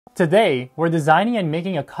Today, we're designing and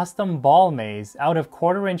making a custom ball maze out of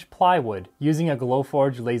 1/4-inch plywood using a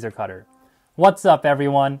Glowforge laser cutter. What's up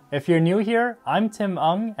everyone? If you're new here, I'm Tim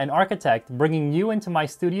Ung, an architect bringing you into my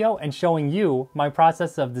studio and showing you my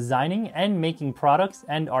process of designing and making products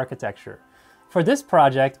and architecture. For this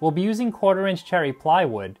project, we'll be using 1/4-inch cherry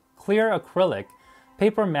plywood, clear acrylic,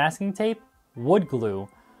 paper masking tape, wood glue,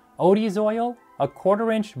 Odie's oil, a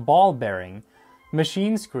 1/4-inch ball bearing,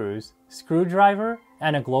 machine screws, screwdriver,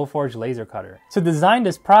 and a Glowforge laser cutter. To design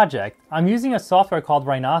this project, I'm using a software called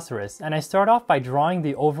Rhinoceros, and I start off by drawing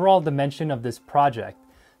the overall dimension of this project.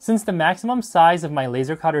 Since the maximum size of my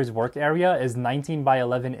laser cutter's work area is 19 by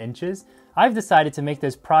 11 inches, I've decided to make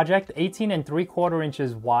this project 18 3/4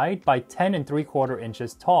 inches wide by 10 3/4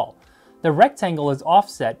 inches tall. The rectangle is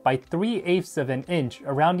offset by 3/8 of an inch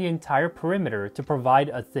around the entire perimeter to provide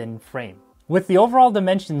a thin frame. With the overall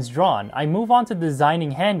dimensions drawn, I move on to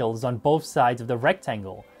designing handles on both sides of the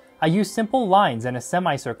rectangle. I use simple lines and a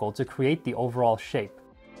semicircle to create the overall shape.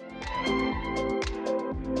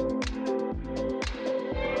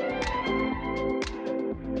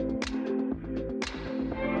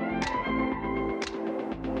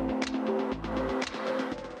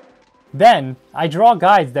 Then, I draw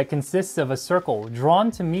guides that consists of a circle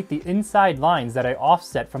drawn to meet the inside lines that I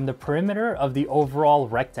offset from the perimeter of the overall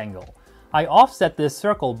rectangle. I offset this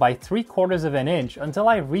circle by 3/4 of an inch until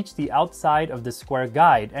I reach the outside of the square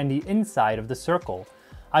guide and the inside of the circle.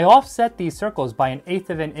 I offset these circles by 1/8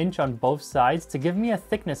 of an inch on both sides to give me a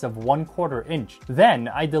thickness of 1/4 inch. Then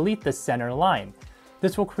I delete the center line.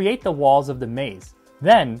 This will create the walls of the maze.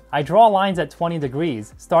 Then I draw lines at 20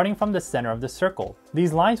 degrees, starting from the center of the circle.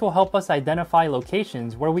 These lines will help us identify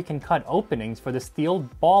locations where we can cut openings for the steel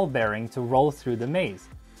ball bearing to roll through the maze.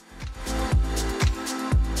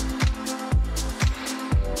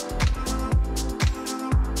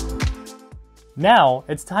 Now,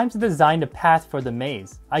 it's time to design the path for the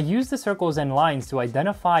maze. I use the circles and lines to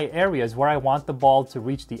identify areas where I want the ball to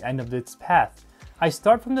reach the end of its path. I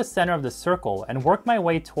start from the center of the circle and work my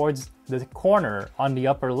way towards the corner on the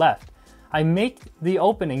upper left. I make the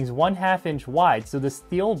openings 1/2 inch wide so the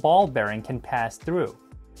steel ball bearing can pass through.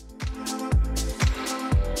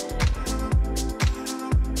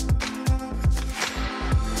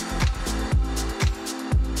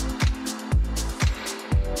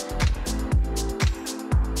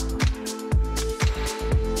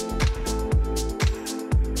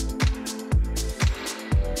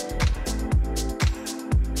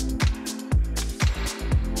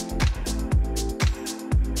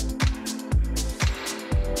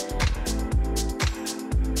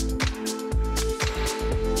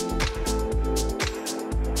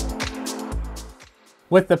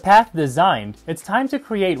 With the path designed, it's time to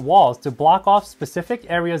create walls to block off specific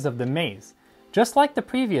areas of the maze. Just like the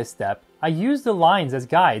previous step, I used the lines as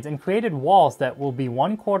guides and created walls that will be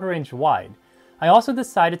 1/4 inch wide. I also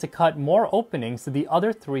decided to cut more openings to the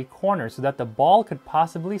other 3 corners so that the ball could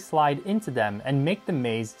possibly slide into them and make the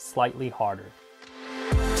maze slightly harder.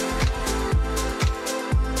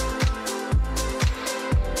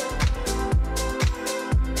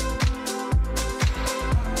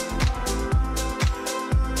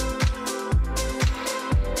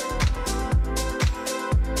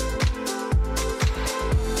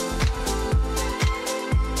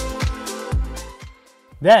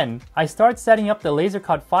 Then, I start setting up the laser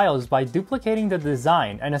cut files by duplicating the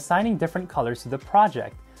design and assigning different colors to the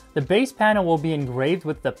project. The base panel will be engraved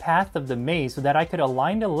with the path of the maze so that I could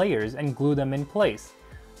align the layers and glue them in place.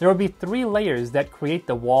 There will be 3 layers that create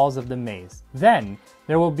the walls of the maze. Then,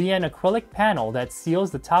 there will be an acrylic panel that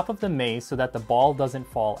seals the top of the maze so that the ball doesn't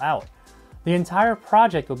fall out. The entire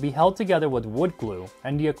project will be held together with wood glue,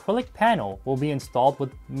 and the acrylic panel will be installed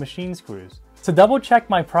with machine screws. To double check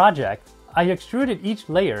my project, I extruded each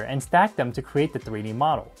layer and stacked them to create the 3D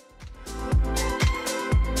model.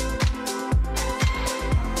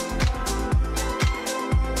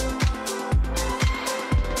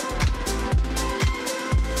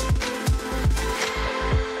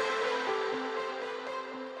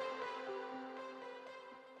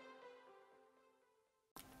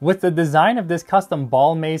 With the design of this custom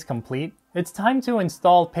ball maze complete, it's time to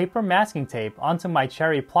install paper masking tape onto my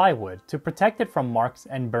cherry plywood to protect it from marks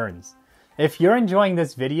and burns. If you're enjoying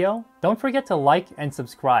this video, don't forget to like and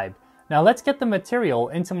subscribe. Now let's get the material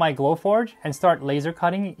into my Glowforge and start laser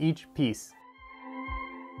cutting each piece.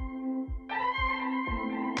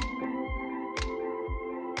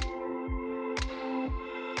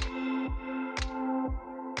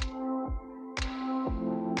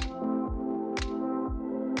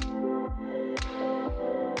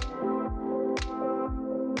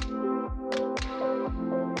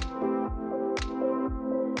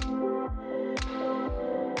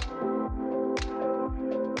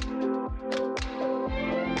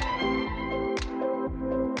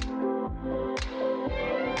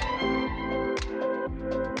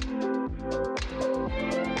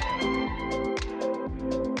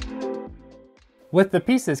 With the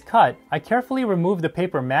pieces cut, I carefully remove the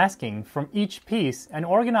paper masking from each piece and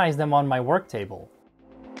organize them on my work table.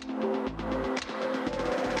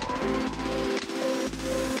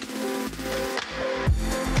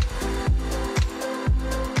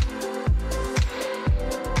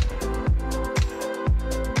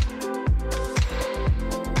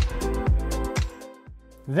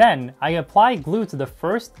 Then, I apply glue to the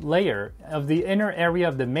first layer of the inner area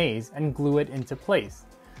of the maze and glue it into place.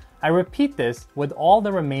 I repeat this with all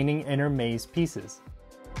the remaining inner maze pieces.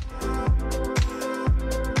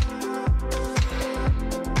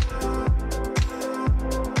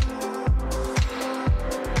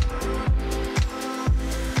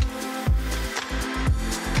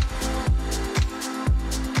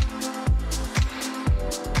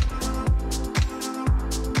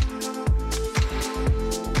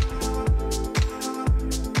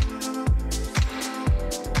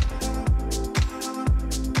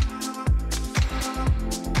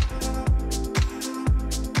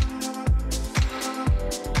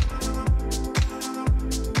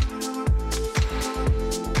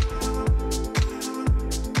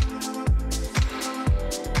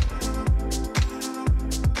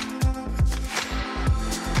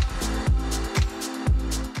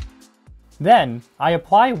 Then, I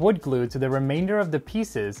apply wood glue to the remainder of the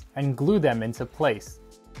pieces and glue them into place.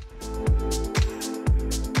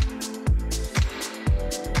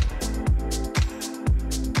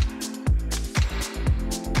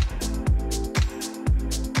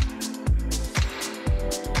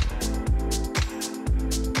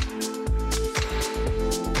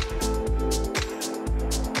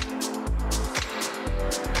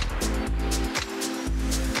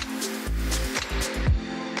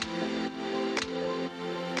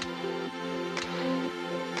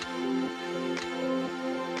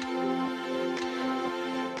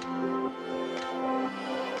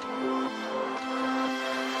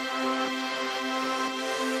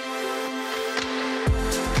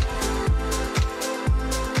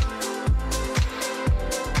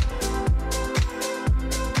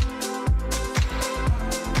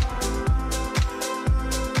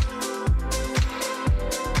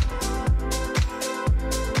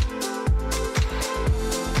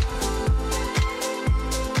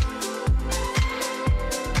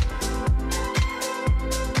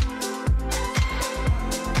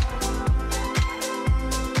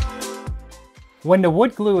 When the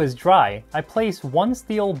wood glue is dry, I place one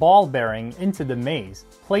steel ball bearing into the maze,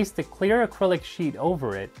 place the clear acrylic sheet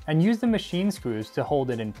over it, and use the machine screws to hold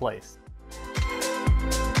it in place.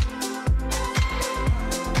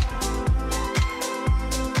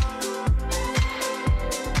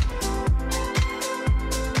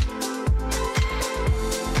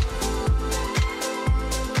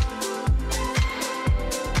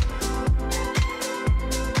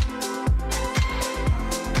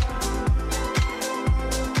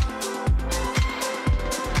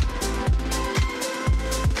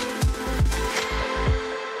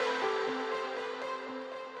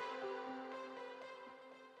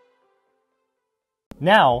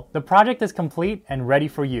 Now, the project is complete and ready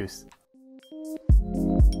for use.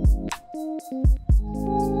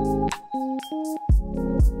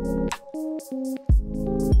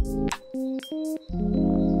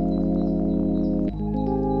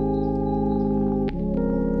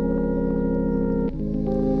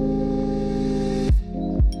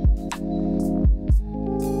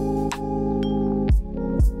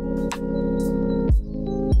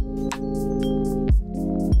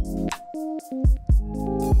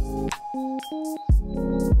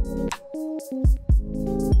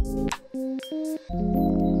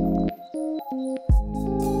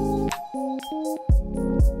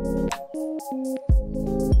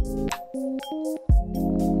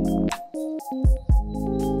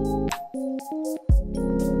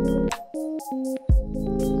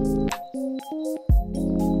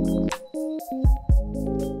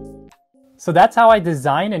 So that's how I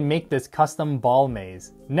design and make this custom ball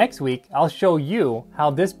maze. Next week, I'll show you how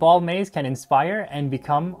this ball maze can inspire and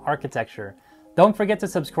become architecture. Don't forget to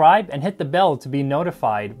subscribe and hit the bell to be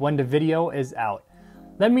notified when the video is out.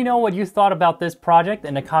 Let me know what you thought about this project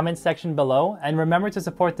in the comment section below, and remember to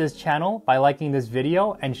support this channel by liking this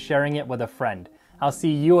video and sharing it with a friend. I'll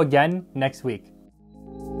see you again next week.